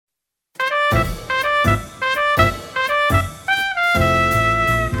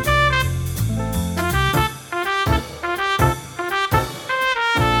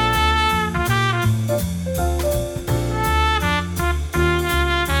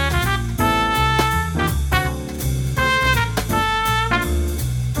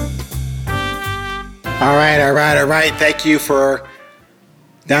All right. Thank you for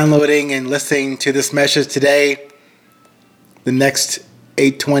downloading and listening to this message today. The next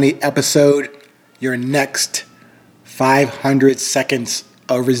 820 episode, your next 500 seconds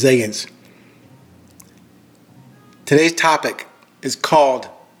of resilience. Today's topic is called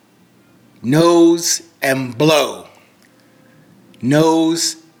Nose and Blow.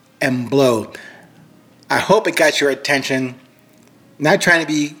 Nose and blow. I hope it got your attention. Not trying to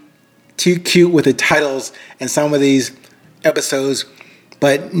be too cute with the titles in some of these episodes,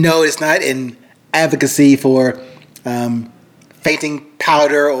 but no, it's not in advocacy for fainting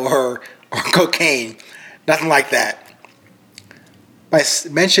powder or cocaine. Nothing like that. I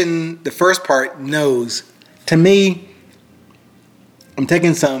mentioned the first part, nose. To me, I'm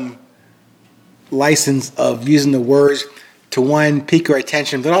taking some license of using the words to, one, pique your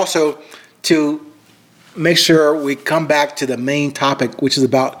attention, but also to make sure we come back to the main topic, which is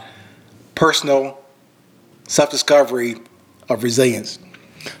about personal self-discovery of resilience.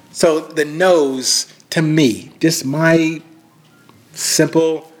 So the nose, to me, just my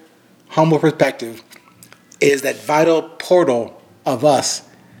simple, humble perspective, is that vital portal of us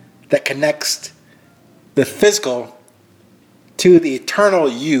that connects the physical to the eternal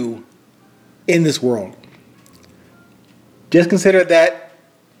you in this world. Just consider that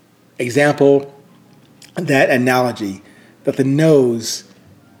example, that analogy, that the nose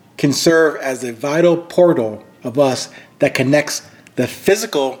can serve as a vital portal of us that connects the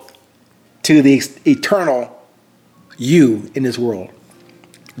physical to the eternal you in this world.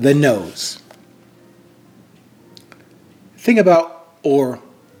 The nose. Think about, or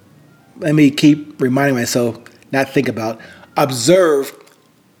let me keep reminding myself, not think about, observe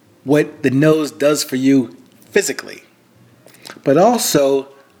what the nose does for you physically, but also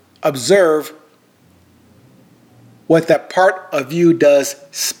observe what that part of you does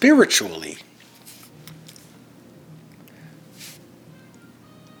spiritually.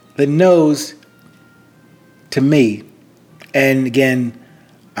 The nose, to me, and again,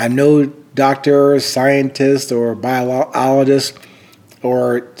 I'm no doctor, scientist, or biologist,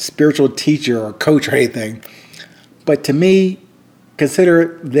 or spiritual teacher, or coach, or anything, but to me,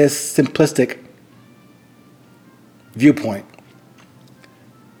 consider this simplistic viewpoint.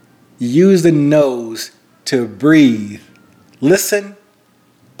 Use the nose to breathe, listen,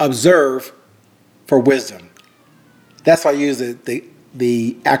 observe for wisdom. That's why I use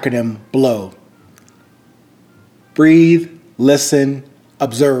the acronym BLOW. Breathe, listen,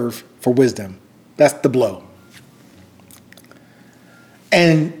 observe for wisdom. That's the BLOW.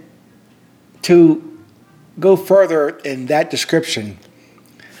 And to go further in that description,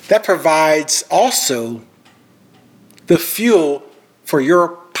 that provides also the fuel for your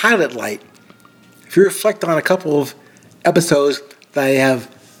pilot light. If you reflect on a couple of episodes that I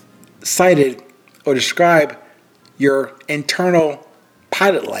have cited or described your internal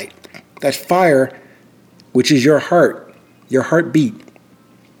pilot light, that fire, which is your heart, your heartbeat.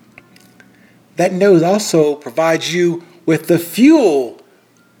 That nose also provides you with the fuel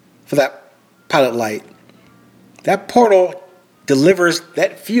for that pilot light. That portal delivers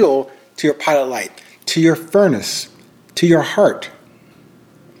that fuel to your pilot light, to your furnace, to your heart.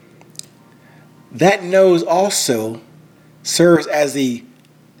 That nose also serves as the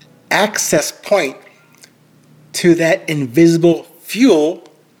access point to that invisible fuel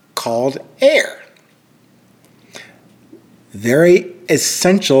called air. Very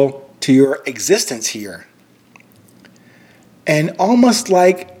essential to your existence here. And almost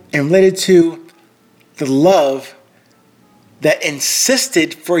like and related to the love that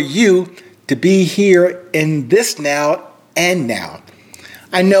insisted for you to be here in this now and now.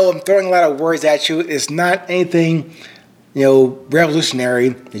 I know I'm throwing a lot of words at you. It's not anything, revolutionary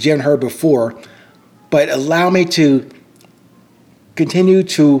that you haven't heard before, but allow me to continue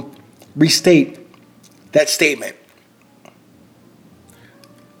to restate that statement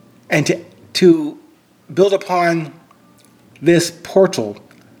and to build upon this portal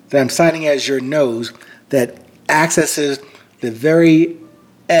that I'm citing as your nose that accesses the very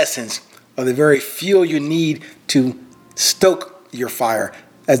essence of the very fuel you need to stoke your fire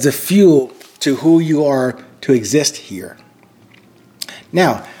as the fuel to who you are to exist here.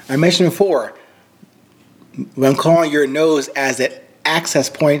 Now, I mentioned before, when I'm calling your nose as that access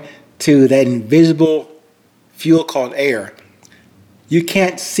point to that invisible fuel called air, you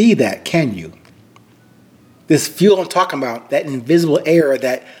can't see that, can you? This fuel I'm talking about, that invisible air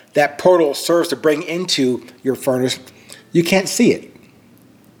that portal serves to bring into your furnace, you can't see it.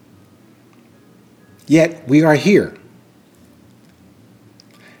 Yet we are here.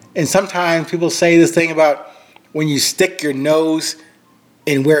 And sometimes people say this thing about when you stick your nose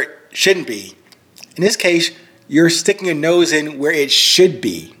in where it shouldn't be, In this case, you're sticking your nose in where it should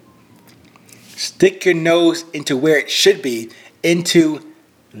be. Stick your nose into where it should be, into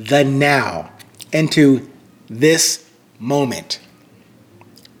the now, into this moment.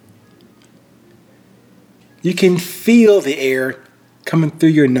 You can feel the air coming through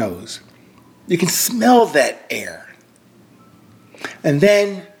your nose. You can smell that air. And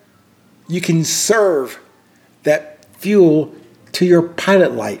then you can serve that fuel to your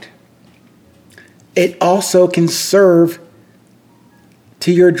pilot light. It also can serve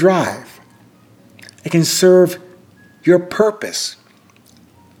to your drive. It can serve your purpose,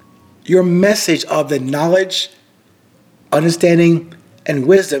 your message of the knowledge, understanding, and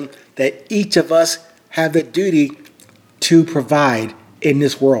wisdom that each of us have the duty to provide in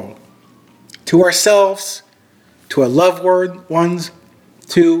this world. To ourselves, to our loved ones,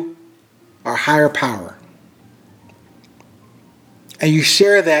 to our higher power. And you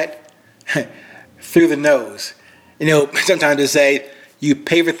share that through the nose. Sometimes they say you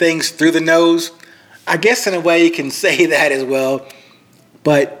pay for things through the nose. I guess in a way you can say that as well.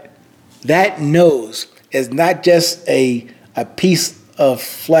 But that nose is not just a piece of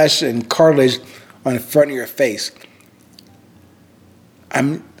flesh and cartilage on the front of your face.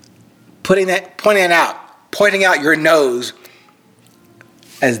 I'm pointing out your nose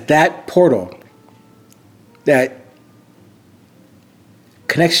as that portal that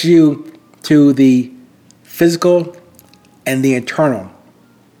connects you to the physical and the internal,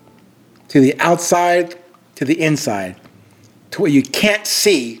 to the outside, to the inside, to what you can't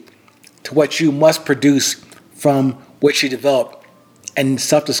see, to what you must produce from what you develop and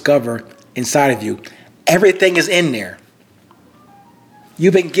self-discover inside of you. Everything is in there.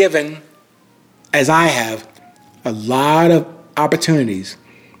 You've been given, as I have, a lot of opportunities,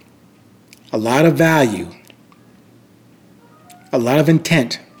 a lot of value, a lot of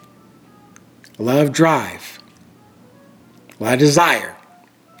intent, a lot of drive, a lot of desire.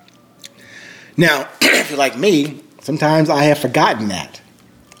 Now, if you're like me, sometimes I have forgotten that.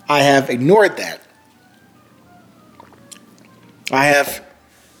 I have ignored that. I have,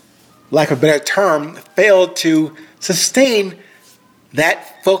 lack of a better term, failed to sustain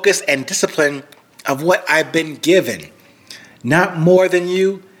that focus and discipline of what I've been given. Not more than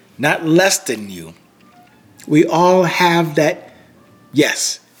you, not less than you. We all have that,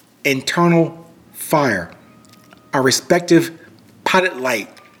 yes, internal fire, our respective pilot light,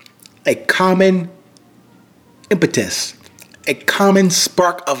 a common impetus, a common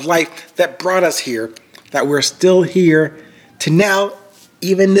spark of life that brought us here, that we're still here to now,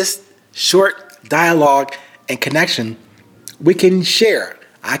 even this short dialogue and connection, we can share.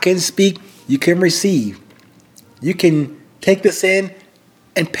 I can speak, you can receive. You can take this in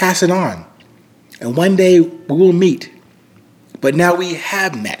and pass it on. And one day we will meet. But now we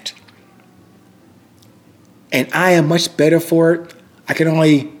have met. And I am much better for it. I can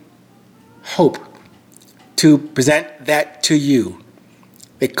only hope to present that to you.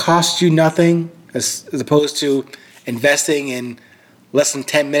 It costs you nothing as opposed to investing in less than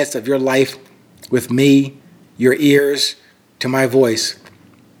 10 minutes of your life with me, your ears, to my voice.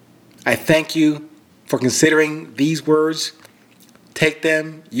 I thank you for considering these words. Take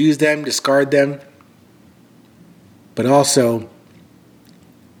them, use them, discard them, but also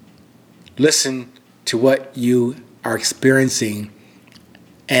listen to what you are experiencing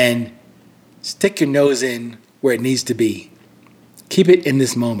and stick your nose in where it needs to be. Keep it in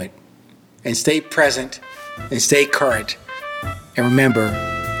this moment and stay present and stay current. And remember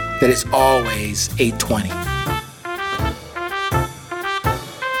that it's always 8:20.